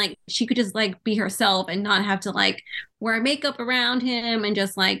him, like she could just like be herself and not have to like wear makeup around him and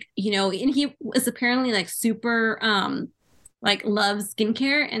just like, you know, and he was apparently like super like loves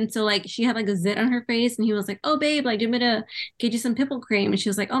skincare. And so like she had like a zit on her face and he was like, oh babe, like do you want me to get you some pimple cream? And she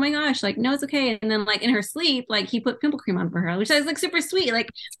was like, oh my gosh, like no, it's okay. And then like in her sleep, like he put pimple cream on for her, which is like super sweet.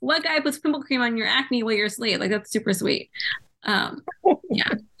 Like what guy puts pimple cream on your acne while you're asleep? Like that's super sweet. Yeah.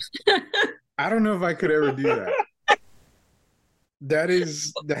 I don't know if I could ever do that.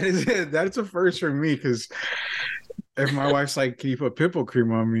 That's a first for me, because if my wife's like, can you put pimple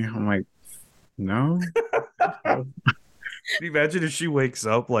cream on me? I'm like, no. Can you imagine if she wakes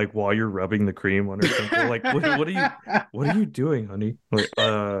up like while you're rubbing the cream on her temple? Like, what are you doing, honey? Like,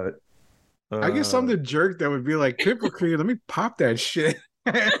 I guess I'm the jerk that would be like, pimple cream, let me pop that shit.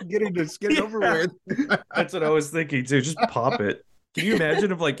 Get it over with. That's what I was thinking too. Just pop it. Can you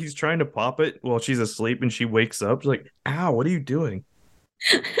imagine if like he's trying to pop it while she's asleep and she wakes up? She's like, ow, what are you doing?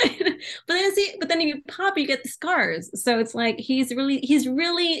 But then if you pop it, you get the scars. So it's like he's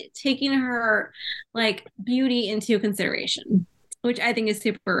really taking her like beauty into consideration, which I think is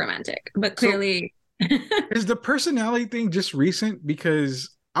super romantic. But clearly, is the personality thing just recent?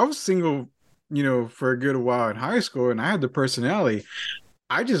 Because I was single, you know, for a good while in high school, and I had the personality.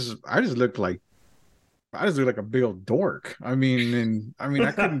 I just looked like a big old dork. I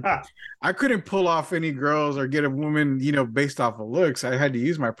couldn't pull off any girls or get a woman, you know, based off of looks. I had to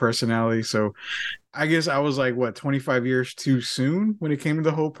use my personality. So I guess I was like, 25 years too soon when it came to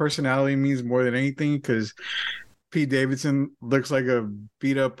the whole personality means more than anything, because Pete Davidson looks like a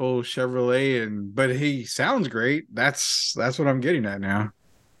beat up old Chevrolet, but he sounds great. That's what I'm getting at now.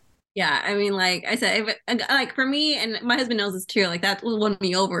 Yeah, I mean, like I said, like for me, and my husband knows this too. Like that will win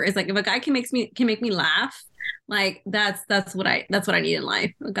me over. Is like if a guy can make me laugh, like that's what I need in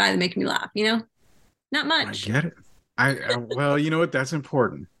life. A guy that makes me laugh, you know, not much. I get it. I well, you know what? That's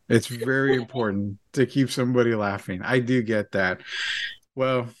important. It's very important to keep somebody laughing. I do get that.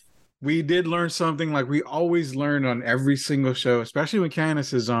 Well, we did learn something, like we always learn on every single show, especially when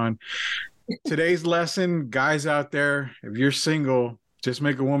Candace is on. Today's lesson, guys out there, if you're single, just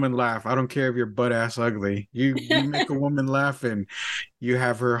make a woman laugh. I don't care if you're butt ass ugly. You make a woman laugh and you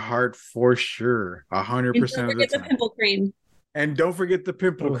have her heart for sure. 100% of the time. The pimple cream. And don't forget the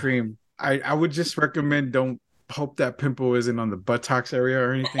pimple cream. I would just recommend, don't hope that pimple isn't on the buttocks area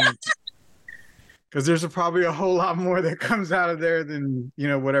or anything. Because there's probably a whole lot more that comes out of there than, you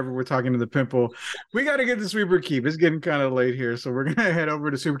know, whatever we're talking to the pimple. We got to get to Sweeper Keep. It's getting kind of late here. So we're going to head over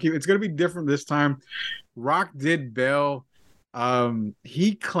to Sweeper Keep. It's going to be different this time. Rock did bail.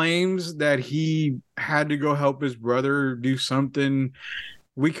 He claims that he had to go help his brother do something.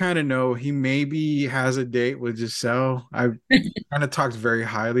 We kind of know he maybe has a date with Giselle. I kind of talked very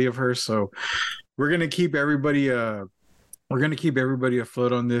highly of her, so we're gonna keep everybody afloat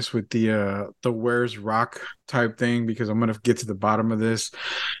on this with the where's Rock type thing, because I'm gonna get to the bottom of this.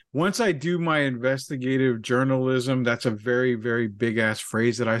 Once I do my investigative journalism, that's a very, very big ass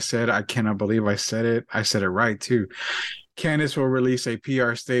phrase that I said. I cannot believe I said it. I said it right too. Candace will release a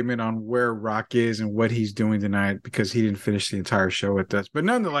PR statement on where Rock is and what he's doing tonight, because he didn't finish the entire show with us. But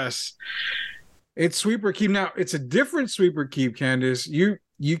nonetheless, it's Sweeper Keep. Now, it's a different Sweeper Keep, Candace. You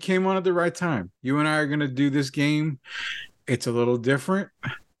came on at the right time. You and I are going to do this game. It's a little different.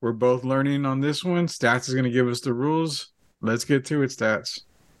 We're both learning on this one. Stats is going to give us the rules. Let's get to it, Stats.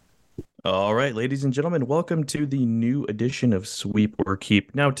 All right, ladies and gentlemen, welcome to the new edition of Sweep or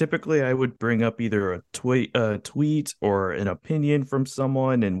Keep. Now, typically I would bring up either a tweet or an opinion from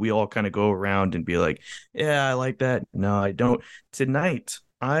someone, and we all kind of go around and be like, yeah, I like that. No, I don't. Tonight,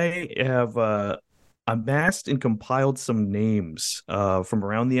 I have amassed and compiled some names from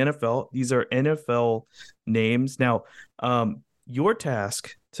around the NFL. These are NFL names. Now, your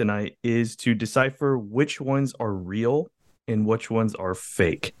task tonight is to decipher which ones are real and which ones are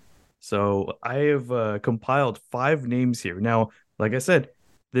fake. So I have compiled 5 names here. Now, like I said,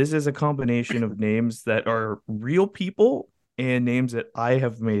 this is a combination of names that are real people and names that I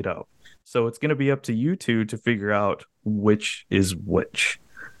have made up. So it's going to be up to you two to figure out which is which.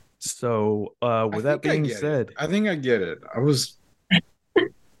 So with that being said, I think I get it.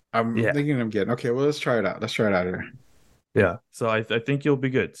 I'm thinking I'm getting. Okay, well, let's try it out. Let's try it out here. Yeah. So I think you'll be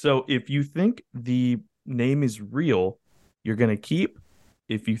good. So if you think the name is real, you're going to keep.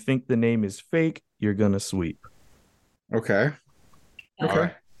 If you think the name is fake, you're going to sweep. Okay.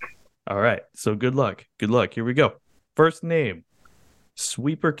 Okay. All right. So good luck. Good luck. Here we go. First name,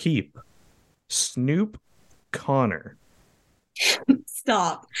 sweep or keep. Snoop Connor.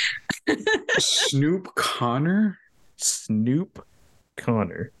 Stop. Snoop Connor? Snoop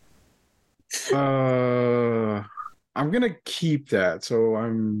Connor. I'm gonna keep that. So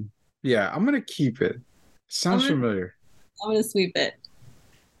I'm gonna keep it. Sounds familiar. I'm gonna sweep it.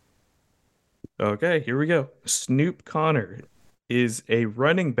 Okay, here we go. Snoop Connor is a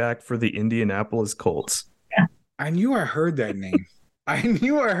running back for the Indianapolis Colts. Yeah. I knew I heard that name. I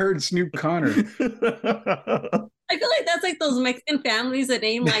knew I heard Snoop Connor. I feel like that's like those Mexican families that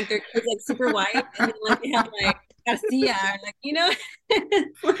name like their kids like super white and then like they have like Garcia, like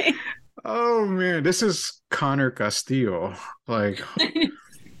like oh man, this is Connor Castillo. Like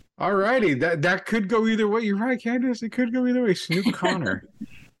alrighty, that could go either way. You're right, Candace. It could go either way. Snoop Connor.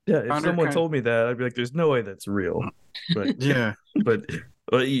 Yeah, if someone told me that, I'd be like, "There's no way that's real." But yeah, but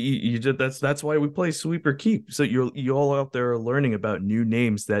you just that's why we play sweep or keep. So you all out there are learning about new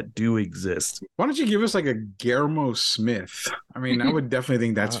names that do exist. Why don't you give us like a Guillermo Smith? I mean, I would definitely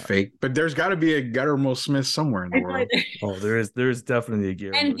think that's fake, but there's got to be a Guillermo Smith somewhere in the world. Oh, there's definitely a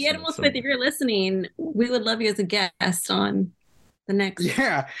Guillermo. And Guillermo Smith, if you're listening, we would love you as a guest on the next.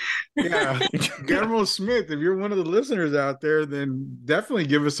 Yeah. Guillermo Smith, if you're one of the listeners out there, then definitely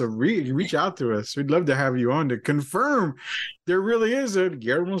give us a reach out to us. We'd love to have you on to confirm there really is a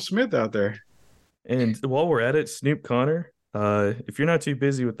Guillermo Smith out there. And while we're at it, Snoop Connor, if you're not too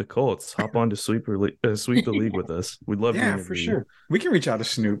busy with the Colts, hop on to sweep the league with us. We'd love to for sure. We can reach out to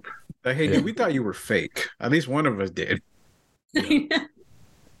Snoop. Like, hey, dude, we thought you were fake. At least one of us did. Yeah.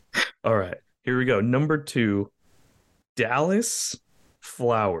 All right, here we go. Number 2. Dallas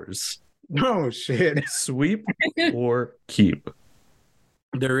Flowers. Oh shit. Sweep or keep?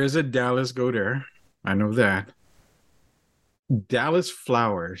 There is a Dallas go there. I know that. Dallas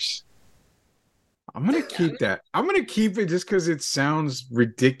Flowers. I'm gonna keep that. I'm gonna keep it just because it sounds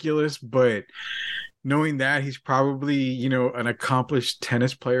ridiculous, but knowing that he's probably, an accomplished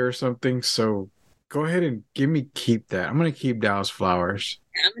tennis player or something. So go ahead and keep that. I'm gonna keep Dallas Flowers.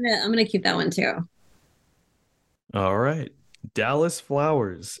 I'm gonna keep that one too. All right. Dallas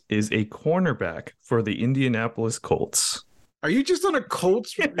Flowers is a cornerback for the Indianapolis Colts. Are you just on a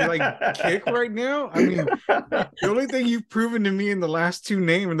Colts kick right now? I mean, the only thing you've proven to me in the last two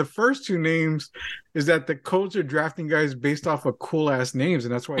names, and the first two names, is that the Colts are drafting guys based off of cool ass names,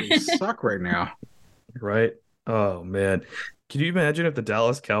 and that's why they suck right now. Right? Oh man, can you imagine if the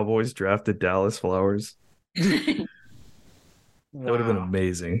Dallas Cowboys drafted Dallas Flowers? That would have been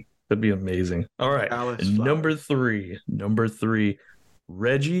amazing. That'd be amazing. All right. Number three,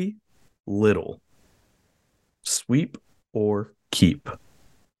 Reggie Little. Sweep or keep?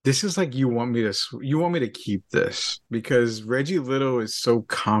 This is like you want me to keep this because Reggie Little is so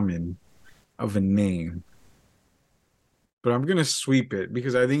common of a name. But I'm going to sweep it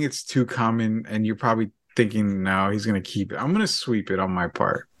because I think it's too common and you're probably thinking now he's going to keep it. I'm going to sweep it on my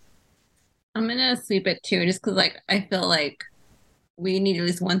part. I'm going to sweep it too just cuz I feel like we need at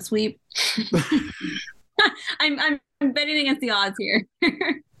least one sweep. I'm betting against the odds here.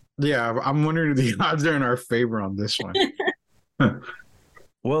 Yeah, I'm wondering if the odds are in our favor on this one.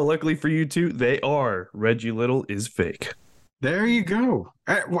 Well, luckily for you two, they are. Reggie Little is fake. There you go.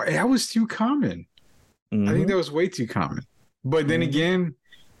 That was too common. Mm-hmm. I think that was way too common. But then again,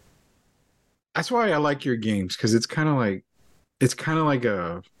 that's why I like your games because it's kind of like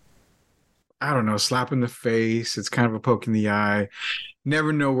a, I don't know, slap in the face. It's kind of a poke in the eye.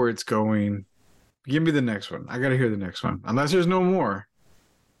 Never know where it's going. Give me the next one. I got to hear the next one. Unless there's no more.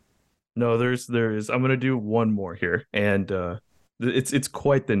 No, there is. I'm going to do one more here. And it's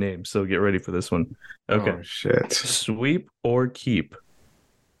quite the name. So get ready for this one. Okay. Oh, shit. Sweep or keep?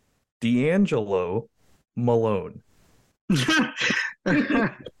 D'Angelo Malone.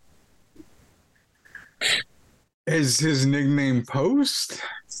 Is his nickname Post?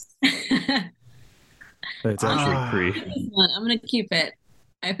 It's actually Cree. I'm gonna keep it.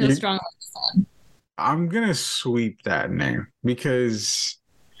 I feel strong about this one. I'm gonna sweep that name because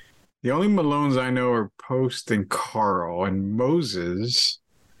the only Malones I know are Post and Carl and Moses,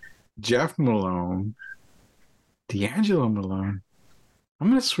 Jeff Malone, D'Angelo Malone. I'm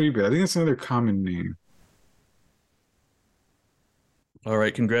gonna sweep it. I think it's another common name. All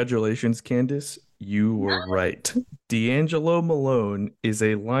right, congratulations, Candace. You were right. D'Angelo Malone is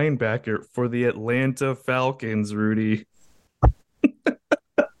a linebacker for the Atlanta Falcons, Rudy.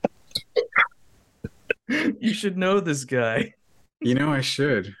 You should know this guy. I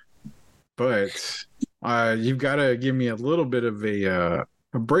should, but you've got to give me a little bit of a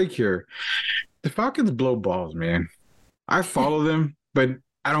break here. The Falcons blow balls, man. I follow them, but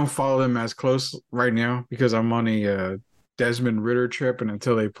I don't follow them as close right now because I'm on a Desmond Ridder trip, and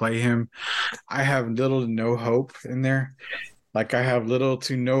until they play him, I have little to no hope in there. Like I have little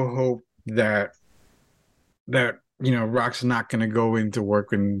to no hope that Rock's not going to go into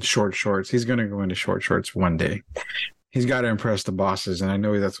work in short shorts. He's going to go into short shorts one day. He's got to impress the bosses, and I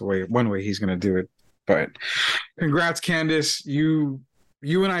know that's one way he's going to do it. But congrats, Candace. You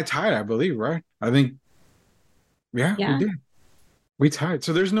and I tied, I believe, right? I think, yeah. We did. We tied.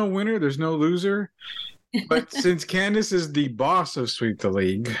 So there's no winner. There's no loser. But since Candace is the boss of Sweep the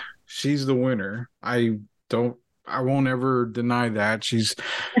League, she's the winner. I won't ever deny that. She's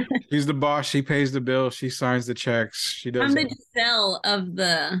the boss. She pays the bill. She signs the checks. She does. I'm the Giselle of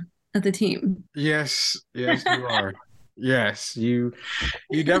the team. Yes, you are. Yes, you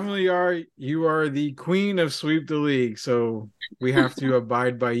definitely are. You are the queen of Sweep the League. So we have to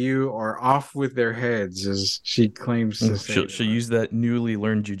abide by you or off with their heads, as she claims to say. She'll use that newly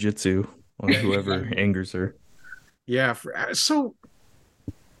learned jiu-jitsu on whoever angers her. Yeah. So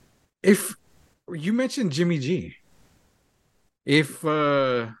if you mentioned Jimmy G, if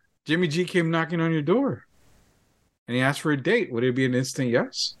Jimmy G came knocking on your door and he asked for a date, would it be an instant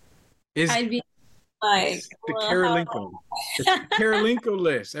yes? I'd be like the Karolinko. It's the Karolinko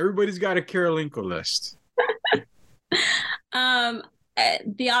list. Everybody's got a Karolinko list.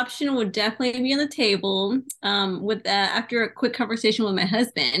 The option would definitely be on the table. With after a quick conversation with my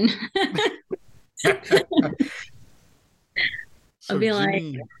husband, I'll be like,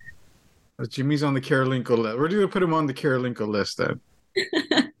 Jimmy's on the Karolinko list. We're gonna put him on the Karolinko list then.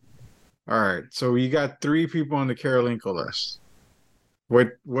 All right. So you got 3 people on the Karolinko list.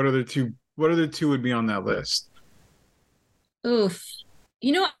 What other two would be on that list? Oof.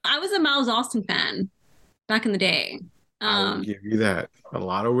 I was a Miles Austin fan back in the day. I will give you that. A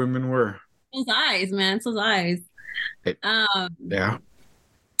lot of women were. Those eyes, man. Those eyes. Yeah.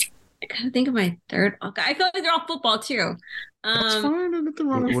 I gotta think of my third. Okay, I feel like they're all football too. That's fine.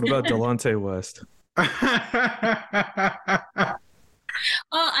 What about Delonte West? Oh,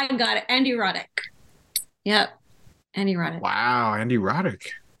 I got it. Andy Roddick. Yep. Andy Roddick. Wow, Andy Roddick.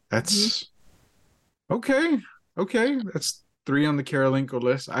 That's okay. That's 3 on the Karolinko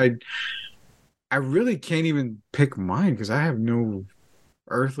list. I really can't even pick mine because I have no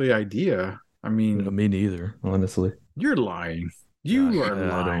earthly idea. I mean, no, me neither, honestly. You're lying. You are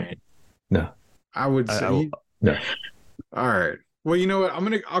lying. No. I would say no. All right. Well, you know what?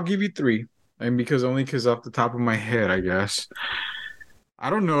 I'll give you 3. And because off the top of my head, I guess. I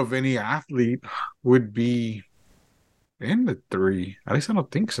don't know if any athlete would be in the 3. At least I don't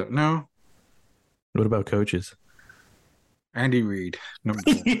think so. No. What about coaches? Andy Reid.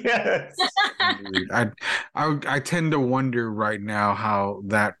 Yes. Andy Reid. I tend to wonder right now how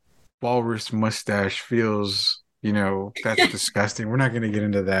that walrus mustache feels. That's disgusting. We're not going to get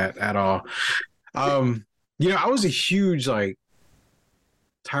into that at all. I was a huge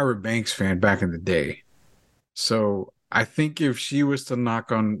Tyra Banks fan back in the day. So I think if she was to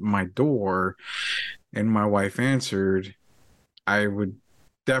knock on my door and my wife answered, I would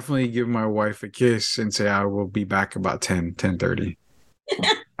definitely give my wife a kiss and say I will be back about 10:30.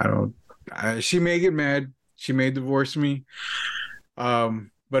 She may get mad. She may divorce me. But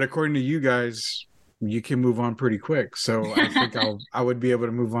according to you guys, you can move on pretty quick. So I think I would be able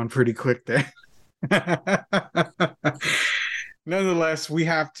to move on pretty quick there. Nonetheless, we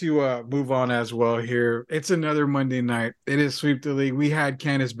have to move on as well here. It's another Monday night. It is Sweep the League. We had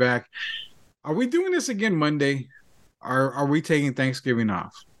Candace back. Are we doing this again Monday? Are we taking Thanksgiving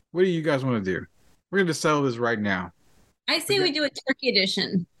off? What do you guys want to do? We're going to settle this right now. I say we do a turkey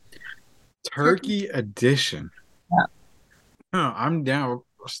edition. Turkey edition. Yeah. Oh, I'm down.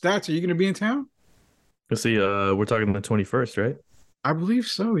 Stats, are you going to be in town? Let's see. We're talking the 21st, right? I believe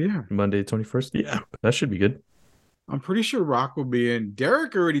so, yeah. Monday, 21st? Yeah, that should be good. I'm pretty sure Rock will be in.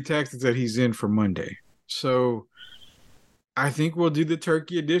 Derek already texted that he's in for Monday. So I think we'll do the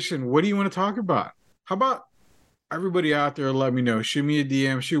turkey edition. What do you want to talk about? How about everybody out there, let me know. Shoot me a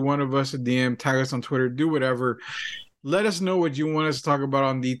DM. Shoot one of us a DM. Tag us on Twitter. Do whatever. Let us know what you want us to talk about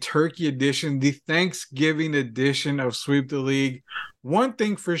on the turkey edition, the Thanksgiving edition of Sweep the League. One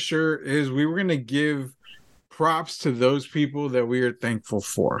thing for sure is we were going to give props to those people that we are thankful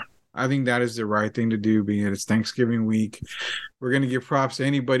for. I think that is the right thing to do, being it's Thanksgiving week. We're going to give props to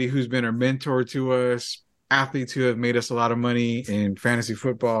anybody who's been a mentor to us, athletes who have made us a lot of money in fantasy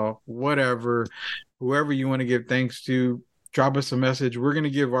football, whatever, whoever you want to give thanks to, drop us a message. We're going to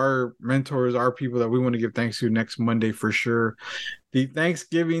give our mentors, our people that we want to give thanks to next Monday for sure. The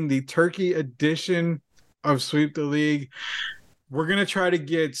Thanksgiving, the turkey edition of Sweep the League. We're going to try to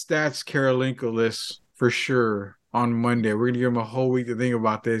get Stats Karolinko list for sure on Monday. We're going to give them a whole week to think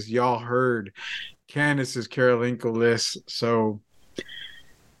about this. Y'all heard Candace's Karolinko list. So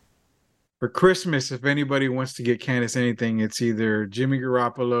for Christmas, if anybody wants to get Candace anything, it's either Jimmy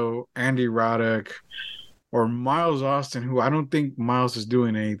Garoppolo, Andy Roddick, or Miles Austin, who I don't think Miles is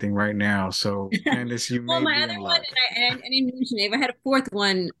doing anything right now. So Candace, you may my be other in one, luck. and I didn't mention it. If I had a fourth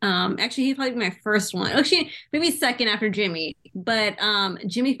one, actually he'd probably be my first one. Actually, maybe second after Jimmy. But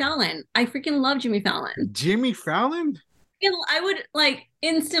Jimmy Fallon. I freaking love Jimmy Fallon. Jimmy Fallon? I would like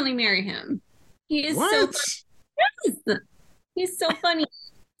instantly marry him. He is What? so funny. Yes. He's so funny.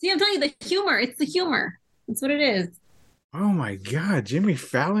 See, I'm telling you, the humor. It's the humor. That's what it is. Oh my God, Jimmy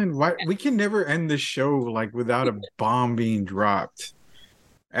Fallon! Why we can never end the show like without a bomb being dropped,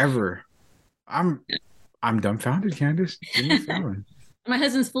 ever. I'm dumbfounded, Candace. Jimmy Fallon. My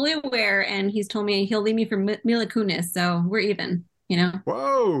husband's fully aware, and he's told me he'll leave me for Mila Kunis, so we're even. You know.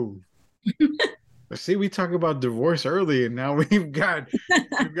 Whoa. See, we talk about divorce early, and now we've got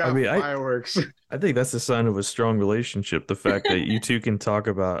fireworks. I think that's a sign of a strong relationship. The fact that you two can talk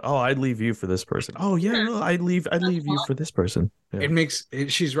about, oh, I'd leave you for this person. Oh yeah, no, I'd leave you for this person. Yeah.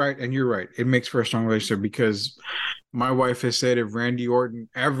 She's right, and you're right. It makes for a strong relationship because my wife has said if Randy Orton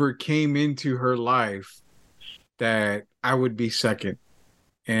ever came into her life, that I would be second.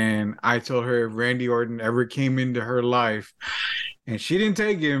 And I told her if Randy Orton ever came into her life, and she didn't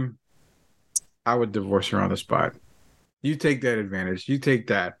take him, I would divorce her on the spot. You take that advantage. You take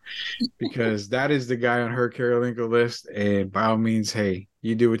that because that is the guy on her Karolinko list. And by all means, hey,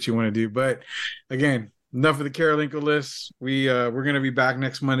 you do what you want to do. But again, enough of the Karolinko list. We're going to be back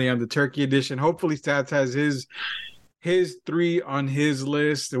next Monday on the Turkey edition. Hopefully Stats has his 3 on his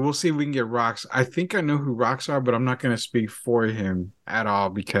list, and we'll see if we can get Rocks. I think I know who Rocks are, but I'm not going to speak for him at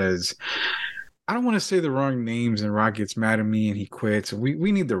all because I don't want to say the wrong names and Rock gets mad at me and he quits.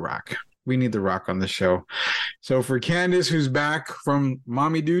 We need the Rock. We need the Rock on the show. So for Candace, who's back from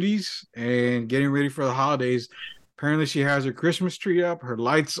mommy duties and getting ready for the holidays, apparently she has her Christmas tree up, her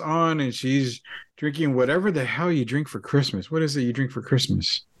lights on, and she's drinking whatever the hell you drink for Christmas. What is it you drink for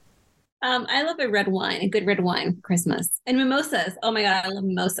Christmas? I love a good red wine for Christmas. And mimosas. Oh my God, I love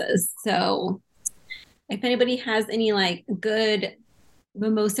mimosas. So if anybody has any like good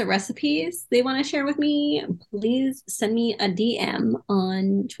mimosa recipes they want to share with me, please send me a DM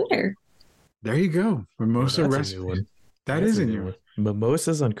on Twitter. There you go. Mimosa recipe. That is a new one.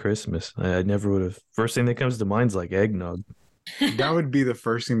 Mimosas on Christmas. I never would have. First thing that comes to mind is like eggnog. That would be the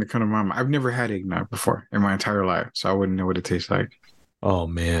first thing that comes to mind. I've never had eggnog before in my entire life, so I wouldn't know what it tastes like. Oh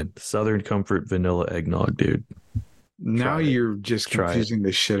man, Southern Comfort vanilla eggnog, dude. Now you're just confusing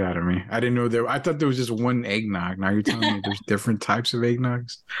the shit out of me. I didn't know I thought there was just one eggnog. Now you're telling me there's different types of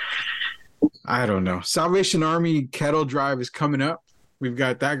eggnogs. I don't know. Salvation Army Kettle Drive is coming up. We've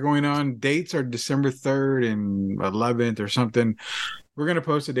got that going on. Dates are December 3rd and 11th or something. We're going to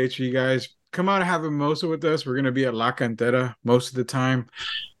post the dates for you guys. Come out and have a mimosa with us. We're going to be at La Cantera most of the time.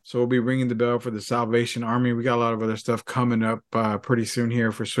 So we'll be ringing the bell for the Salvation Army. We got a lot of other stuff coming up pretty soon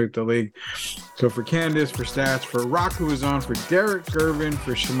here for Sweep the League. So for Candace, for Stats, for Rock, who is on, for Derek Gervin,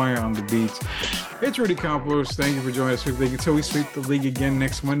 for Shemaya on the beats, it's Rudy Campos. Thank you for joining us, Sweep the League. Until we sweep the league again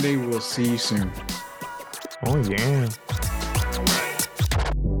next Monday, we'll see you soon. Oh, yeah. All right.